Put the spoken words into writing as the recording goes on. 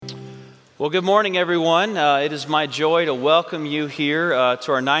Well, good morning, everyone. It is my joy to welcome you here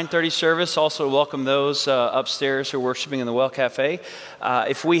to our 9:30 service. Also, welcome those upstairs who are worshiping in the Well Cafe.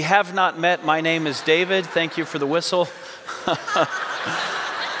 If we have not met, my name is David. Thank you for the whistle.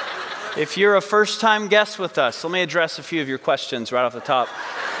 If you're a first-time guest with us, let me address a few of your questions right off the top.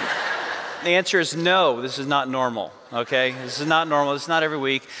 The answer is no, this is not normal, okay? This is not normal. This is not every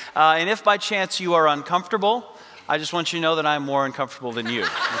week. And if by chance you are uncomfortable, I just want you to know that I'm more uncomfortable than you,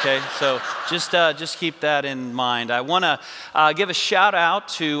 okay? So just keep that in mind. I want to give a shout out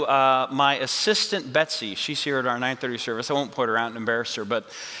to my assistant, Betsy. She's here at our 9:30 service. I won't point her out and embarrass her, but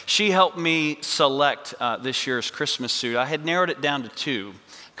she helped me select this year's Christmas suit. I had narrowed it down to two.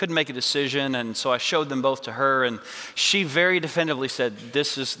 Couldn't make a decision, and so I showed them both to her, and she very definitively said,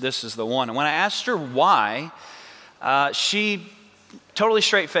 this is the one. And when I asked her why, she totally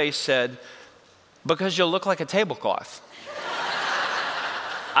straight-faced said, because you'll look like a tablecloth.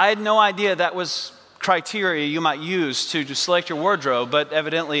 I had no idea that was criteria you might use to select your wardrobe, but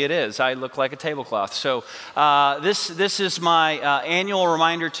evidently it is. I look like a tablecloth. So this is my annual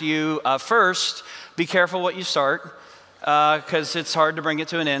reminder to you. First, be careful what you start, because it's hard to bring it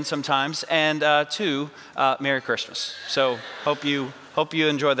to an end sometimes. And two, Merry Christmas. So hope you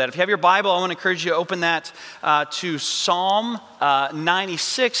enjoy that. If you have your Bible, I want to encourage you to open that to Psalm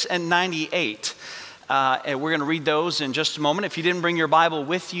 96 and 98. And we're going to read those in just a moment. If you didn't bring your Bible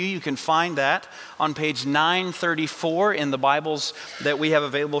with you, you can find that on page 934 in the Bibles that we have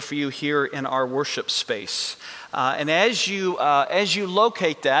available for you here in our worship space. And as you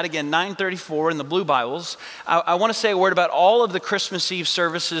locate that, again, 934 in the blue Bibles, I want to say a word about all of the Christmas Eve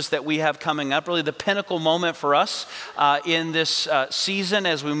services that we have coming up, really the pinnacle moment for us in this season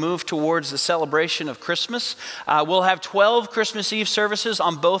as we move towards the celebration of Christmas. We'll have 12 Christmas Eve services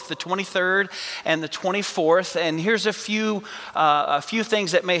on both the 23rd and the 24th, and here's a few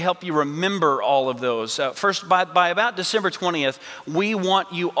things that may help you remember all of those. First, by about December 20th, we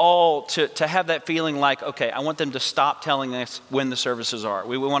want you all to have that feeling like, okay, I want them to stop telling us when the services are.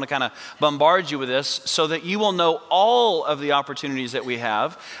 We want to kind of bombard you with this so that you will know all of the opportunities that we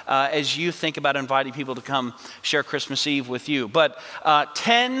have as you think about inviting people to come share Christmas Eve with you. But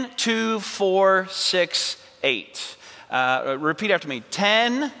 10, 2, 4, 6, 8. Repeat after me.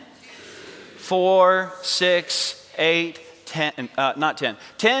 10, 4, 6, 8, 10, not 10.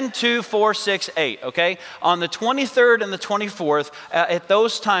 10, 2, 4, 6, 8, okay? On the 23rd and the 24th, at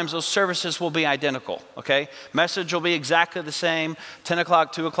those times, those services will be identical, okay? Message will be exactly the same, 10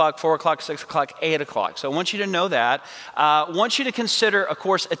 o'clock, 2 o'clock, 4 o'clock, 6 o'clock, 8 o'clock. So I want you to know that. I want you to consider, of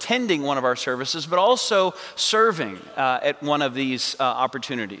course, attending one of our services, but also serving at one of these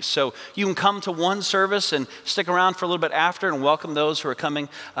opportunities. So you can come to one service and stick around for a little bit after and welcome those who are coming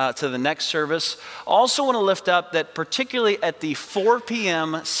to the next service. Also want to lift up that particularly at the 4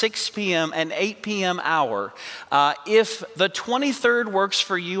 p.m., 6 p.m., and 8 p.m. hour. If the 23rd works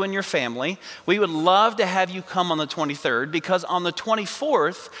for you and your family, we would love to have you come on the 23rd, because on the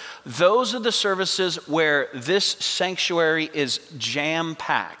 24th, those are the services where this sanctuary is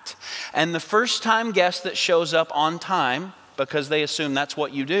jam-packed. And the first-time guest that shows up on time, because they assume that's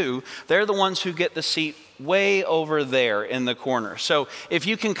what you do, they're the ones who get the seat way over there in the corner. So if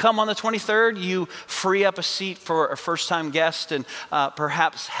you can come on the 23rd, you free up a seat for a first-time guest and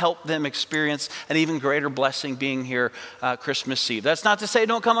perhaps help them experience an even greater blessing being here Christmas Eve. That's not to say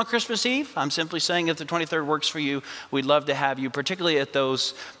don't come on Christmas Eve. I'm simply saying if the 23rd works for you, we'd love to have you, particularly at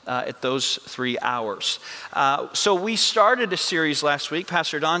those 3 hours. So we started a series last week.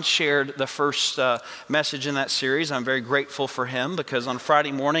 Pastor Don shared the first message in that series. I'm very grateful for him, because on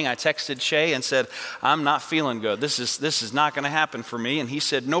Friday morning I texted Shay and said, I'm not feeling good. This is not going to happen for me. And he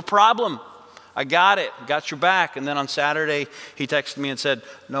said, no problem. I got it. Got your back. And then on Saturday, he texted me and said,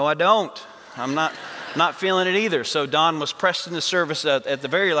 no, I don't. I'm not feeling it either. So Don was pressed into service at the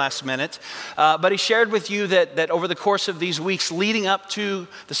very last minute. But he shared with you that over the course of these weeks leading up to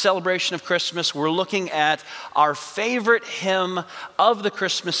the celebration of Christmas, we're looking at our favorite hymn of the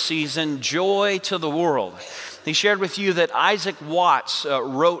Christmas season, Joy to the World. He shared with you that Isaac Watts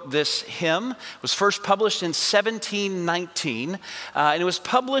wrote this hymn. It was first published in 1719, and it was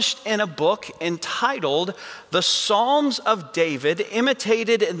published in a book entitled The Psalms of David,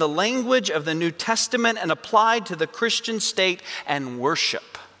 imitated in the language of the New Testament and applied to the Christian state and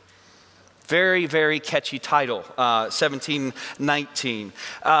worship. Very, very catchy title, 1719.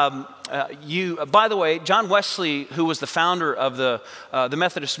 By the way, John Wesley, who was the founder of the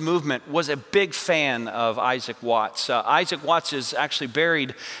Methodist movement, was a big fan of Isaac Watts. Isaac Watts is actually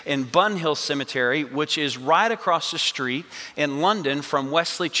buried in Bunhill Cemetery, which is right across the street in London from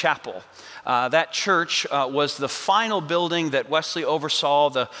Wesley Chapel. That church was the final building that Wesley oversaw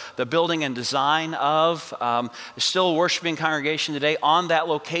the building and design of. Still a worshiping congregation today. On that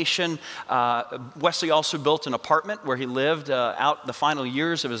location, Wesley also built an apartment where he lived out the final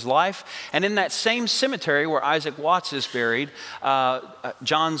years of his life. And in that same cemetery where Isaac Watts is buried,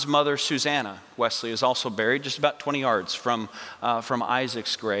 John's mother, Susanna Wesley, is also buried just about 20 yards from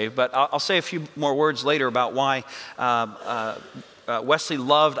Isaac's grave. But I'll say a few more words later about why Wesley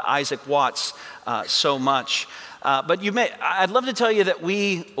loved Isaac Watts so much. But I'd love to tell you that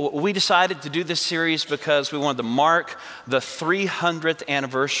we decided to do this series because we wanted to mark the 300th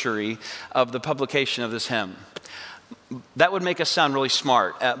anniversary of the publication of this hymn. That would make us sound really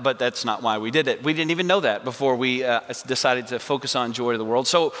smart, but that's not why we did it. We didn't even know that before we decided to focus on Joy to the World.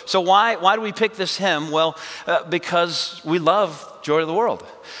 So why do we pick this hymn? Well, because we love Joy to the World.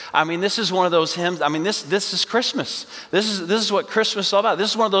 I mean, this is one of those hymns. I mean, this is Christmas. This is what Christmas is all about. This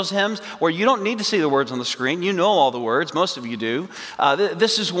is one of those hymns where you don't need to see the words on the screen. You know all the words. Most of you do.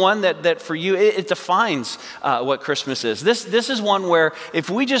 This is one that for you, it defines what Christmas is. This is one where if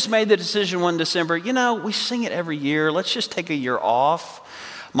we just made the decision one December, we sing it every year. Let's just take a year off.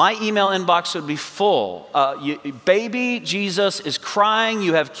 My email inbox would be full. Baby Jesus is crying,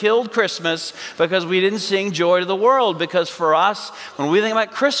 you have killed Christmas because we didn't sing Joy to the World. Because for us, when we think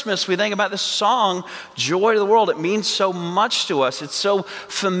about Christmas, we think about this song, Joy to the World. It means so much to us. It's so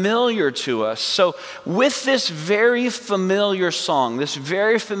familiar to us. So with this very familiar song, this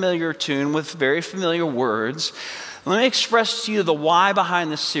very familiar tune with very familiar words, let me express to you the why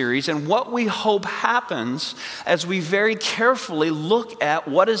behind this series and what we hope happens as we very carefully look at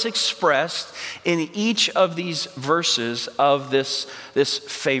what is expressed in each of these verses of this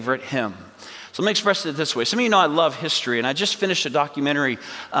favorite hymn. So let me express it this way. Some of you know I love history, and I just finished a documentary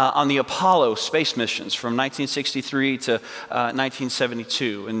on the Apollo space missions from 1963 to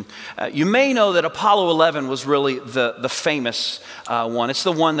 1972. And you may know that Apollo 11 was really the famous one. It's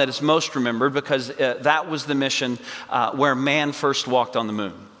the one that is most remembered because that was the mission where man first walked on the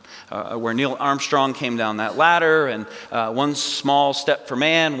moon. Where Neil Armstrong came down that ladder, and one small step for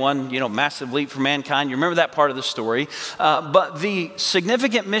man, one massive leap for mankind. You remember that part of the story. But the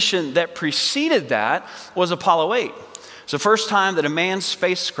significant mission that preceded that was Apollo 8. It's the first time that a manned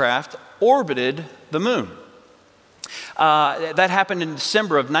spacecraft orbited the moon. That happened in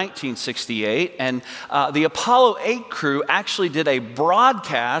December of 1968, and the Apollo 8 crew actually did a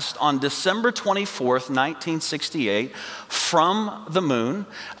broadcast on December 24th, 1968, from the moon,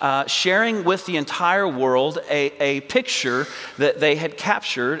 sharing with the entire world a picture that they had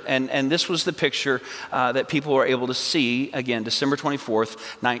captured, and this was the picture that people were able to see, again, December 24th,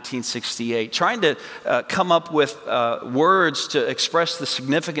 1968. Trying to come up with words to express the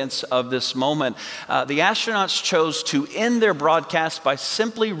significance of this moment, the astronauts chose to end their broadcast by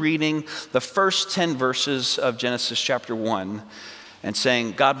simply reading the first 10 verses of Genesis chapter 1 and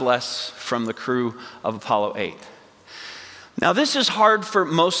saying, "God bless," from the crew of Apollo 8. Now, this is hard for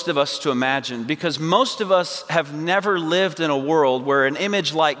most of us to imagine because most of us have never lived in a world where an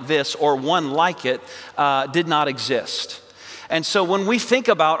image like this or one like it did not exist. And so when we think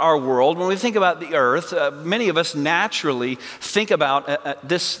about our world, when we think about the earth, many of us naturally think about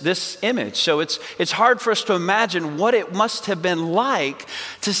this image. So it's hard for us to imagine what it must have been like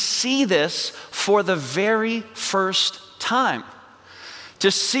to see this for the very first time. To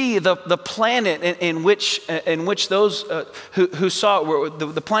see the planet in which those who saw it,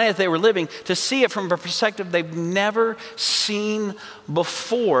 the planet they were living, to see it from a perspective they've never seen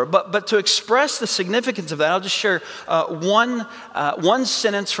before. But to express the significance of that, I'll just share one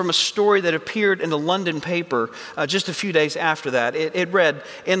sentence from a story that appeared in the London paper just a few days after that. It read,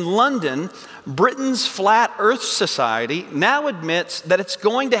 "In London, Britain's Flat Earth Society now admits that it's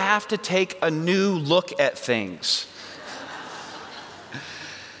going to have to take a new look at things."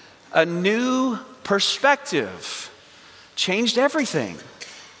 A new perspective changed everything.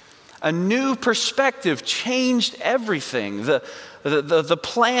 A new perspective changed everything. The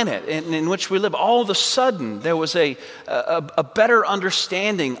planet in which we live, all of a sudden there was a better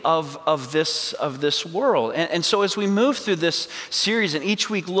understanding of this world. And so as we move through this series and each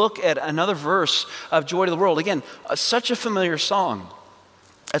week look at another verse of Joy to the World, again, such a familiar song.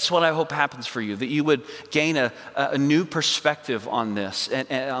 That's what I hope happens for you, that you would gain a new perspective on this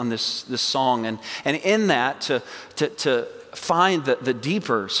and on this song, and in that to find the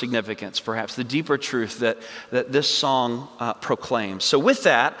deeper significance, perhaps the deeper truth that this song proclaims. So with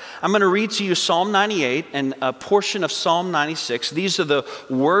that, I'm going to read to you Psalm 98 and a portion of Psalm 96. These are the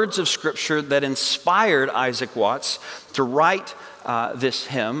words of Scripture that inspired Isaac Watts to write this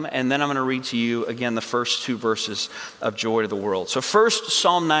hymn, and then I'm going to read to you again the first two verses of Joy to the World. So first,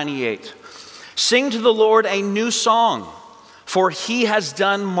 Psalm 98. Sing to the Lord a new song, for he has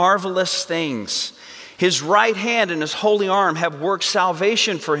done marvelous things. His right hand and his holy arm have worked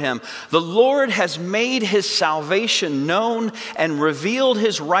salvation for him. The Lord has made his salvation known and revealed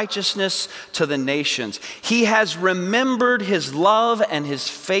his righteousness to the nations. He has remembered his love and his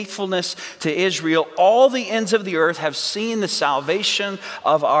faithfulness to Israel. All the ends of the earth have seen the salvation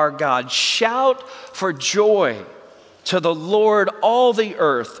of our God. Shout for joy to the Lord, all the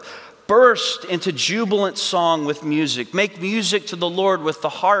earth. Burst into jubilant song with music. Make music to the Lord with the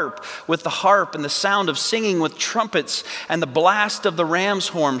harp and the sound of singing with trumpets and the blast of the ram's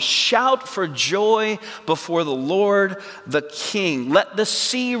horn. Shout for joy before the Lord the King. Let the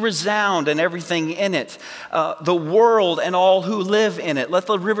sea resound and everything in it, the world and all who live in it. Let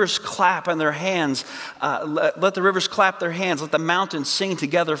the rivers clap in their hands. Let the rivers clap their hands. Let the mountains sing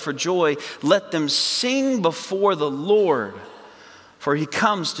together for joy. Let them sing before the Lord. For he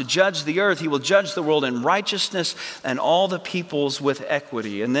comes to judge the earth. He will judge the world in righteousness and all the peoples with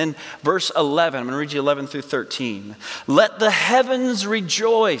equity. And then verse 11, I'm going to read you 11 through 13. Let the heavens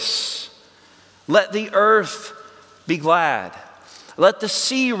rejoice. Let the earth be glad. Let the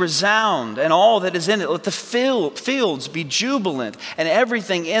sea resound and all that is in it. Let the fields be jubilant and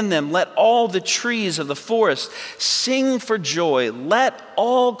everything in them. Let all the trees of the forest sing for joy. Let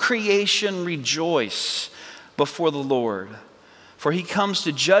all creation rejoice before the Lord. For he comes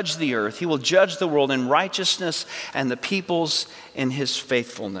to judge the earth. He will judge the world in righteousness and the peoples in his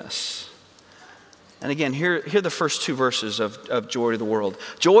faithfulness. And again, here are the first two verses of Joy to the World.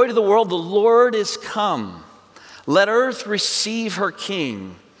 Joy to the world, the Lord is come. Let earth receive her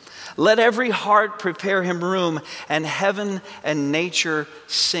King. Let every heart prepare him room, and heaven and nature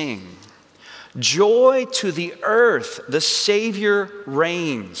sing. Joy to the earth, the Savior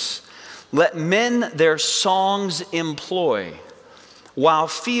reigns. Let men their songs employ. While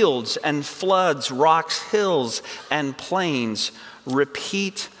fields and floods, rocks, hills, and plains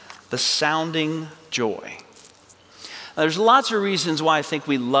repeat the sounding joy. Now, there's lots of reasons why I think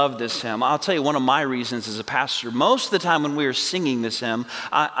we love this hymn. I'll tell you one of my reasons as a pastor. Most of the time when we are singing this hymn,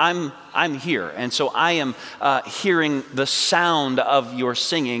 I'm here. And so I am hearing the sound of your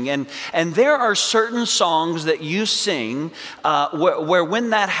singing. And there are certain songs that you sing where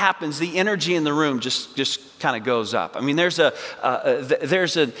when that happens, the energy in the room just kind of goes up. I mean, there's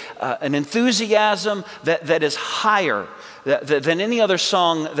an enthusiasm that is higher than any other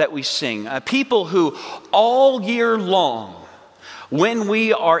song that we sing. People who all year long, when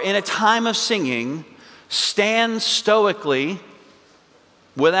we are in a time of singing, stand stoically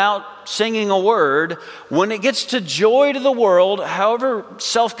without singing a word. When it gets to Joy to the World, however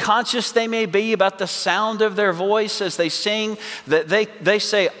self-conscious they may be about the sound of their voice as they sing, that they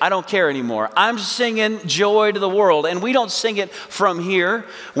say, I don't care anymore. I'm singing Joy to the World. And we don't sing it from here.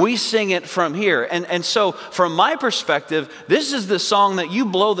 We sing it from here. And so from my perspective, this is the song that you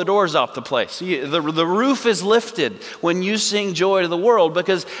blow the doors off the place. The roof is lifted when you sing Joy to the World,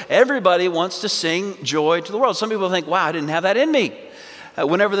 because everybody wants to sing Joy to the World. Some people think, wow, I didn't have that in me.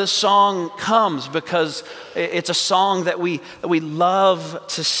 Whenever this song comes, because it's a song that we love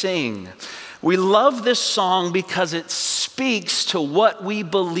to sing. We love this song because it speaks to what we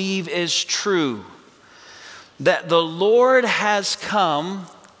believe is true. That the Lord has come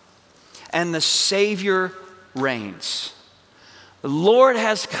and the Savior reigns. The Lord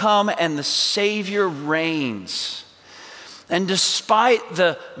has come and the Savior reigns. And despite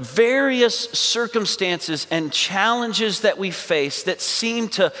the various circumstances and challenges that we face that seem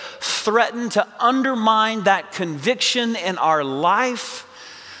to threaten to undermine that conviction in our life,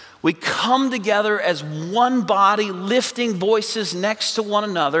 we come together as one body, lifting voices next to one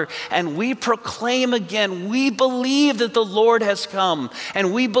another, and we proclaim again, we believe that the Lord has come,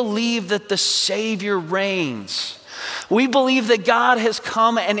 and we believe that the Savior reigns. We believe that God has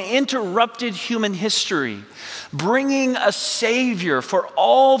come and interrupted human history, bringing a Savior for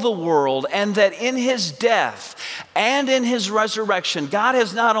all the world, and that in his death and in his resurrection, God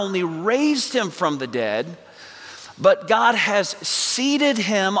has not only raised him from the dead, but God has seated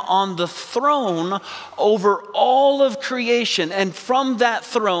him on the throne over all of creation. And from that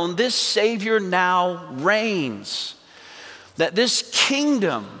throne, this Savior now reigns. That this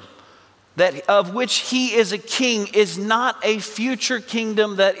kingdom that of which he is a king is not a future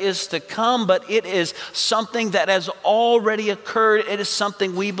kingdom that is to come, but it is something that has already occurred. It is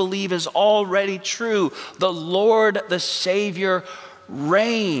something we believe is already true. The Lord, the Savior,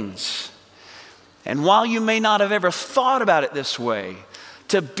 reigns. And while you may not have ever thought about it this way,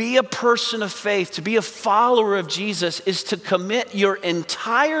 to be a person of faith, to be a follower of Jesus, is to commit your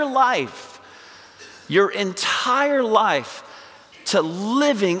entire life to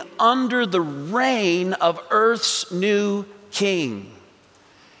living under the reign of earth's new king.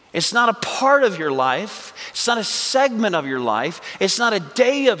 It's not a part of your life. It's not a segment of your life. It's not a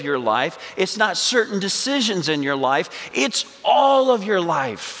day of your life. It's not certain decisions in your life. It's all of your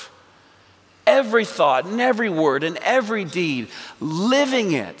life. Every thought and every word and every deed,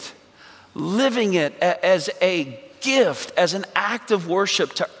 living it as a gift, as an act of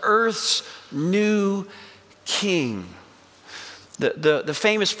worship to earth's new king. The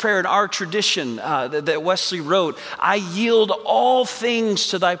famous prayer in our tradition that Wesley wrote, I yield all things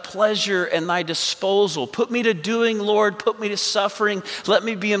to thy pleasure and thy disposal. Put me to doing, Lord, put me to suffering. Let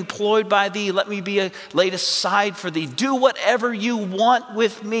me be employed by thee. Let me be laid aside for thee. Do whatever you want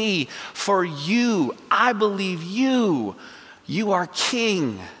with me. For you, I believe you are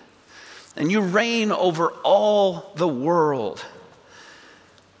king. And you reign over all the world.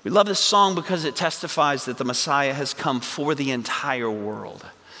 We love this song because it testifies that the Messiah has come for the entire world,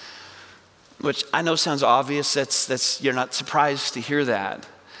 which I know sounds obvious. That's you're not surprised to hear that.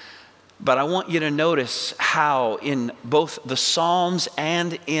 But I want you to notice how in both the Psalms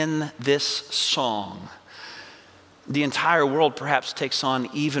and in this song, the entire world perhaps takes on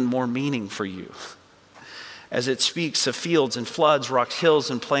even more meaning for you, as it speaks of fields and floods, rocks,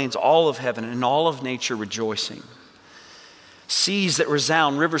 hills and plains, all of heaven and all of nature rejoicing. Seas that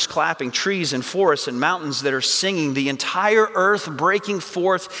resound, rivers clapping, trees and forests and mountains that are singing, the entire earth breaking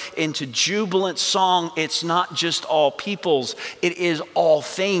forth into jubilant song. It's not just all peoples, it is all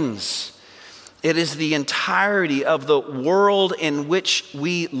things. It is the entirety of the world in which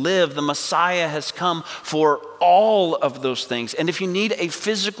we live. The Messiah has come for all of those things. And if you need a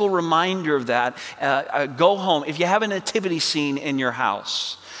physical reminder of that, go home. If you have a nativity scene in your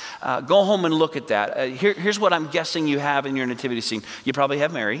house, go home and look at that. Here's what I'm guessing you have in your nativity scene. You probably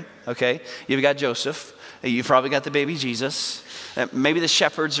have Mary, okay? You've got Joseph. You've probably got the baby Jesus. Maybe the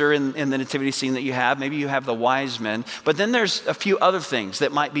shepherds are in the nativity scene that you have. Maybe you have the wise men. But then there's a few other things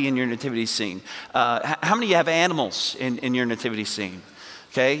that might be in your nativity scene. How many of you have animals in your nativity scene?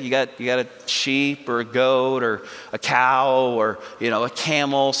 Okay, you got a sheep or a goat or a cow or a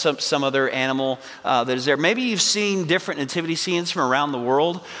camel, some other animal that is there. Maybe you've seen different nativity scenes from around the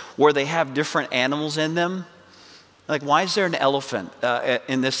world where they have different animals in them. Like, why is there an elephant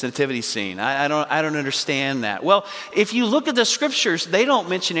in this nativity scene? I don't understand that. Well, if you look at the scriptures, they don't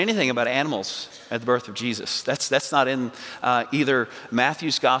mention anything about animals at the birth of Jesus. That's not in either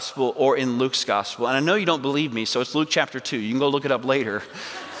Matthew's gospel or in Luke's gospel. And I know you don't believe me, so it's Luke chapter 2. You can go look it up later.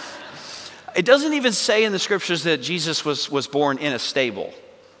 It doesn't even say in the scriptures that Jesus was born in a stable.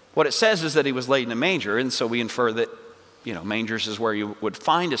 What it says is that he was laid in a manger, and so we infer that mangers is where you would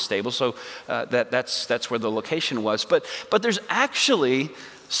find a stable, so that's where the location was. But there's actually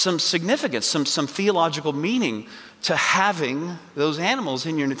some significance, some theological meaning to having those animals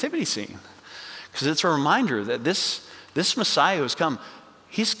in your nativity scene, because it's a reminder that this Messiah who has come,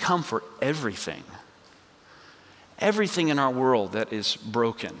 he's come for everything in our world that is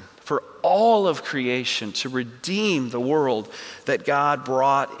broken, for all of creation, to redeem the world that God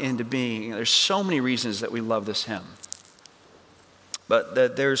brought into being. There's so many reasons that we love this hymn. But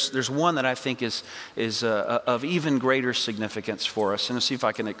there's one that I think is of even greater significance for us. And let's see if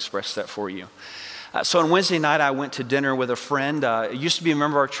I can express that for you. So on Wednesday night, I went to dinner with a friend. Used to be a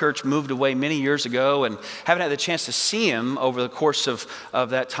member of our church, moved away many years ago, and haven't had the chance to see him over the course of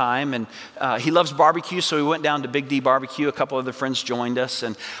that time. And he loves barbecue, so we went down to Big D Barbecue. A couple other friends joined us.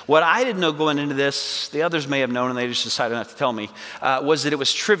 And what I didn't know going into this, the others may have known, and they just decided not to tell me, was that it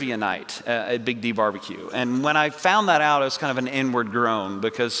was trivia night at Big D Barbecue. And when I found that out, it was kind of an inward groan,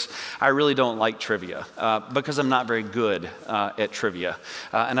 because I really don't like trivia, because I'm not very good at trivia.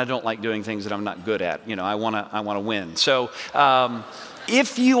 And I don't like doing things that I'm not good at. I want to win. So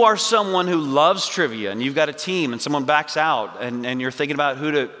if you are someone who loves trivia and you've got a team and someone backs out and you're thinking about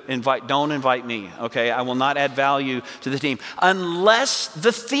who to invite, don't invite me, okay? I will not add value to the team unless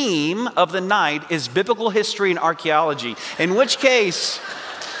the theme of the night is biblical history and archaeology, in which case,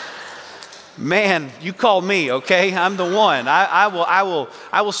 man, you call me, okay? I'm the one. I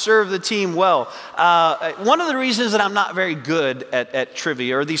will serve the team well. One of the reasons that I'm not very good at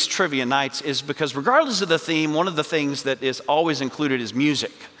trivia or these trivia nights is because regardless of the theme, one of the things that is always included is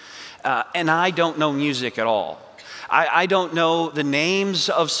music. And I don't know music at all. I don't know the names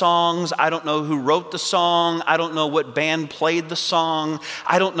of songs. I don't know who wrote the song. I don't know what band played the song.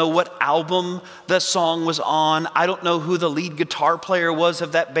 I don't know what album the song was on. I don't know who the lead guitar player was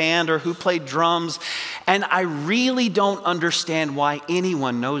of that band or who played drums. And I really don't understand why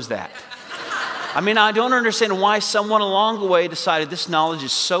anyone knows that. I mean, I don't understand why someone along the way decided this knowledge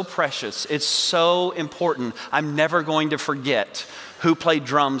is so precious. It's so important. I'm never going to forget who played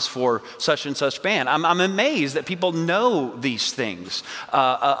drums for such and such band. I'm amazed that people know these things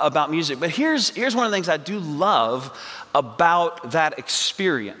about music. But here's one of the things I do love about that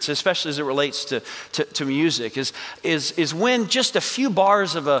experience, especially as it relates to music, is when just a few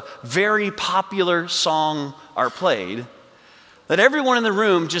bars of a very popular song are played, that everyone in the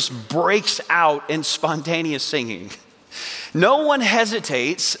room just breaks out in spontaneous singing. No one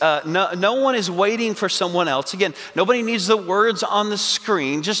hesitates. No one is waiting for someone else. Again, nobody needs the words on the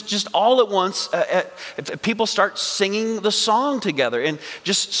screen. Just all at once, people start singing the song together and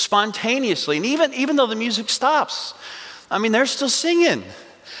just spontaneously. And even though the music stops, I mean, they're still singing.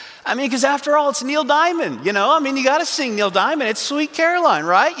 I mean, because after all, it's Neil Diamond, you know? I mean, you got to sing Neil Diamond. It's Sweet Caroline,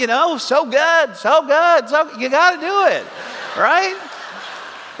 right? You know, so good, so good. You got to do it, right?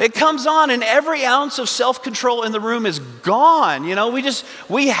 It comes on and every ounce of self-control in the room is gone. You know,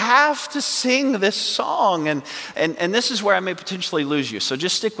 we have to sing this song. And this is where I may potentially lose you. So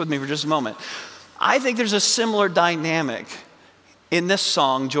just stick with me for just a moment. I think there's a similar dynamic in this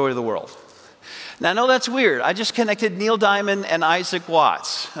song, Joy of the World. Now, I know that's weird. I just connected Neil Diamond and Isaac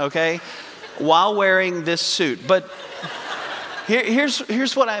Watts, okay, while wearing this suit. But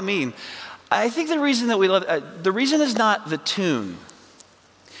here's what I mean. I think the reason that we love the reason is not the tune.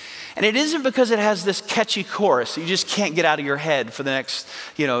 And it isn't because it has this catchy chorus that you just can't get out of your head for the next,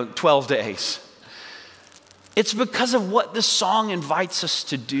 12 days. It's because of what this song invites us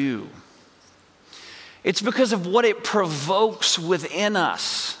to do. It's because of what it provokes within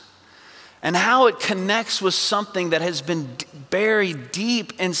us and how it connects with something that has been buried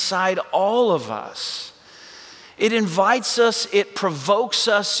deep inside all of us. It invites us, it provokes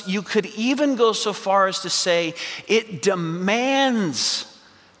us. You could even go so far as to say it demands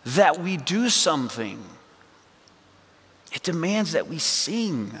that we do something. It demands that we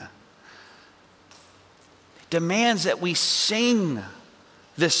sing. It demands that we sing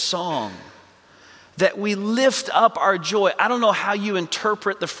this song, that we lift up our joy. I don't know how you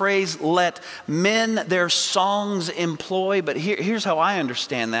interpret the phrase, let men their songs employ, but here's how I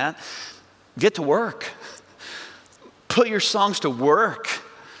understand that. Get to work. Put your songs to work.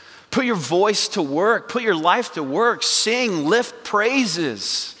 Put your voice to work. Put your life to work. Sing, lift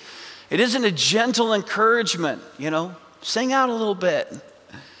praises. It isn't a gentle encouragement, sing out a little bit.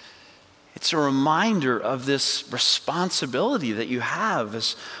 It's a reminder of this responsibility that you have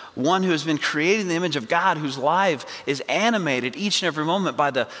as one who has been created in the image of God, whose life is animated each and every moment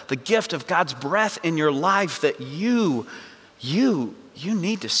by the gift of God's breath in your life, that you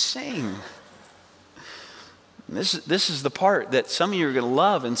need to sing. This is the part that some of you are going to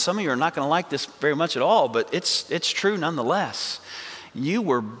love and some of you are not going to like this very much at all, but it's true nonetheless. You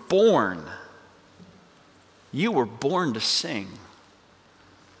were born to sing.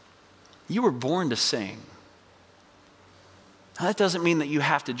 You were born to sing. Now, that doesn't mean that you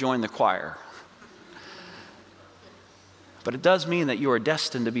have to join the choir, but it does mean that you are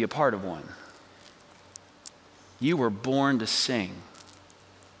destined to be a part of one. You were born to sing.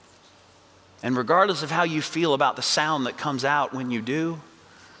 And regardless of how you feel about the sound that comes out when you do,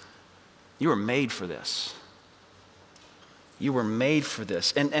 you were made for this. You were made for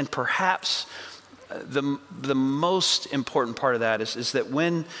this. And perhaps the most important part of that is that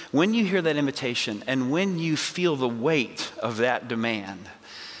when you hear that invitation and when you feel the weight of that demand,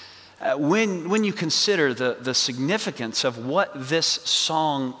 when you consider the significance of what this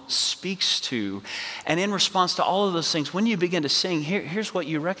song speaks to, and in response to all of those things, when you begin to sing, here's what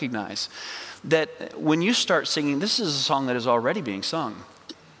you recognize. That when you start singing, this is a song that is already being sung.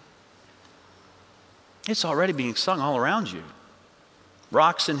 It's already being sung all around you.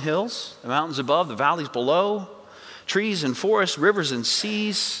 Rocks and hills, the mountains above, the valleys below, trees and forests, rivers and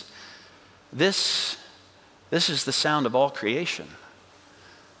seas. This is the sound of all creation.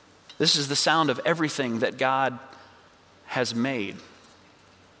 This is the sound of everything that God has made.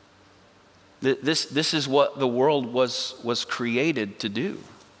 This is what the world was created to do.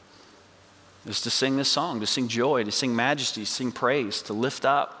 Is to sing this song, to sing joy, to sing majesty, to sing praise, to lift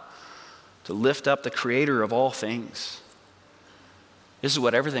up the creator of all things. This is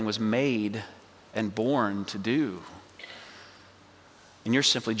what everything was made and born to do. And you're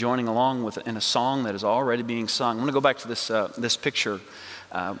simply joining along in a song that is already being sung. I'm going to go back to this picture.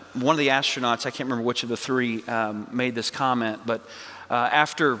 One of the astronauts, I can't remember which of the three, made this comment, but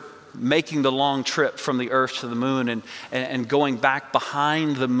after making the long trip from the Earth to the moon and going back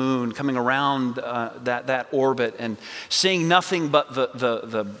behind the moon, coming around that orbit and seeing nothing but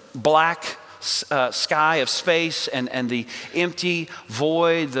the black sky of space and the empty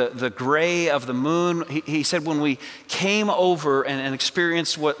void, the gray of the moon. He said when we came over and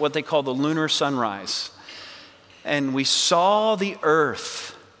experienced what they call the lunar sunrise, and we saw the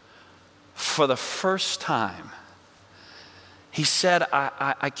earth for the first time, he said,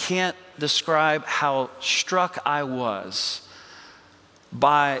 I can't describe how struck I was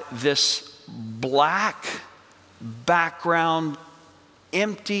by this black background,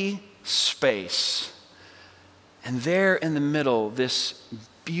 empty space. And there in the middle, this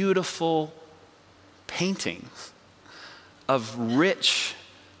beautiful painting of rich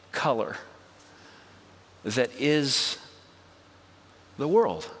color that is the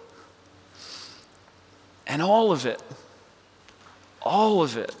world. And all of it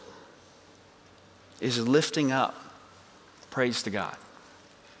is lifting up praise to God.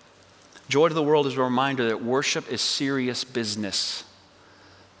 Joy to the World is a reminder that worship is serious business.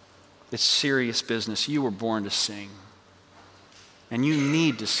 It's serious business. You were born to sing. And you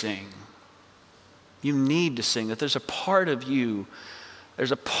need to sing. You need to sing. That there's a part of you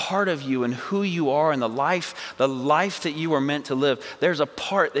and who you are and the life that you are meant to live. There's a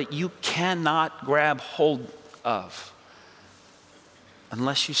part that you cannot grab hold of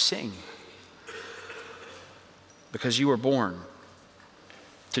unless you sing. Because you were born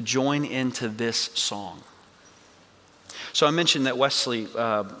to join into this song. So I mentioned that Wesley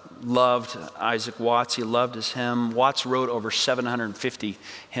loved Isaac Watts. He loved his hymn. Watts wrote over 750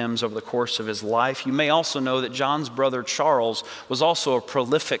 hymns over the course of his life. You may also know that John's brother Charles was also a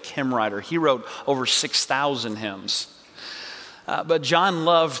prolific hymn writer. He wrote over 6,000 hymns. But John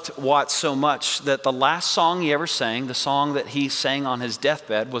loved Watts so much that the last song he ever sang, the song that he sang on his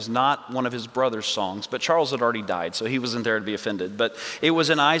deathbed, was not one of his brother's songs. But Charles had already died, so he wasn't there to be offended. But it was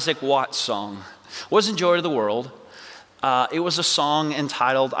an Isaac Watts song. It wasn't Joy to the World. It was a song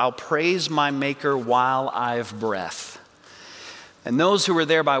entitled, I'll Praise My Maker While I've Breath. And those who were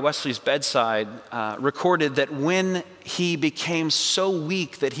there by Wesley's bedside recorded that when he became so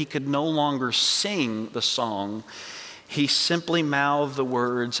weak that he could no longer sing the song, he simply mouthed the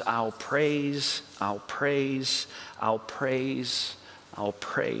words, I'll praise, I'll praise, I'll praise, I'll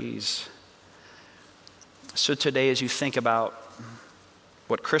praise. So today, as you think about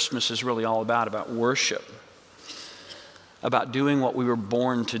what Christmas is really all about worship, about doing what we were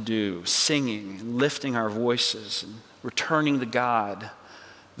born to do, singing and lifting our voices and returning to God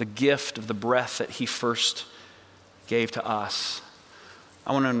the gift of the breath that he first gave to us,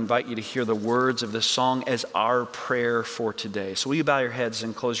 I want to invite you to hear the words of this song as our prayer for today. So will you bow your heads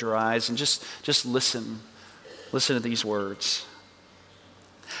and close your eyes and just listen. Listen to these words.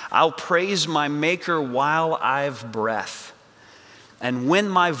 I'll praise my Maker while I've breath. And when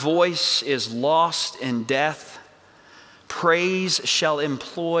my voice is lost in death, praise shall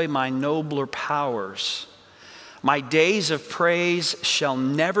employ my nobler powers. My days of praise shall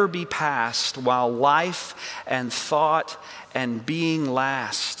never be past while life and thought and being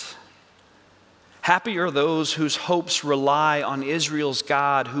last. Happy are those whose hopes rely on Israel's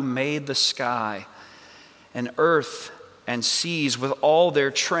God who made the sky and earth and seas with all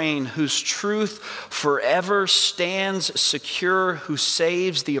their train, whose truth forever stands secure, who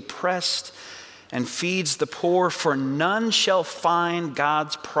saves the oppressed and feeds the poor, for none shall find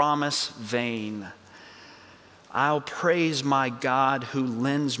God's promise vain. I'll praise my God who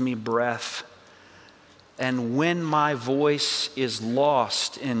lends me breath, and when my voice is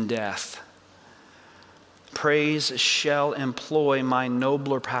lost in death, praise shall employ my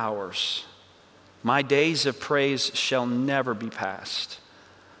nobler powers. My days of praise shall never be past,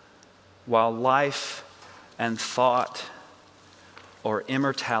 while life and thought or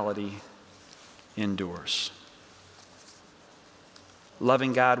immortality endures.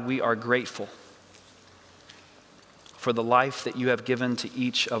 Loving God, we are grateful for the life that you have given to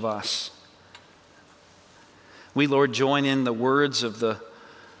each of us. We, Lord, join in the words of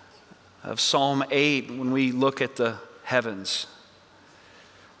Psalm 8 when we look at the heavens.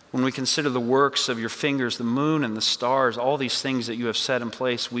 When we consider the works of your fingers, the moon and the stars, all these things that you have set in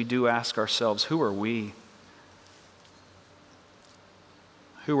place, we do ask ourselves, who are we?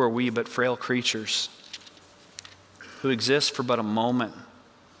 Who are we but frail creatures who exist for but a moment?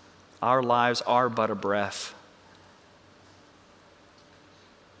 Our lives are but a breath.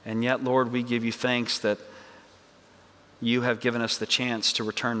 And yet, Lord, we give you thanks that you have given us the chance to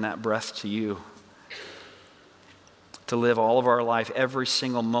return that breath to you, to live all of our life, every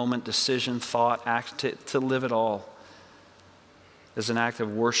single moment, decision, thought, act, to live it all as an act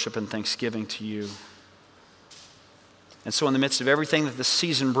of worship and thanksgiving to you. And so in the midst of everything that this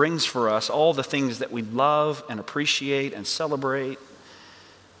season brings for us, all the things that we love and appreciate and celebrate,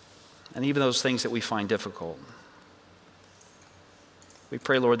 and even those things that we find difficult. We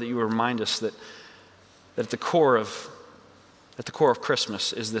pray, Lord, that you will remind us that at the core of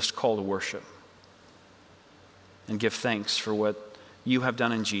Christmas is this call to worship and give thanks for what you have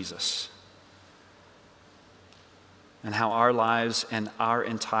done in Jesus and how our lives and our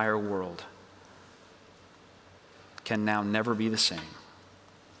entire world can now never be the same.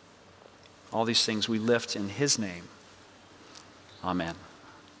 All these things we lift in his name. Amen.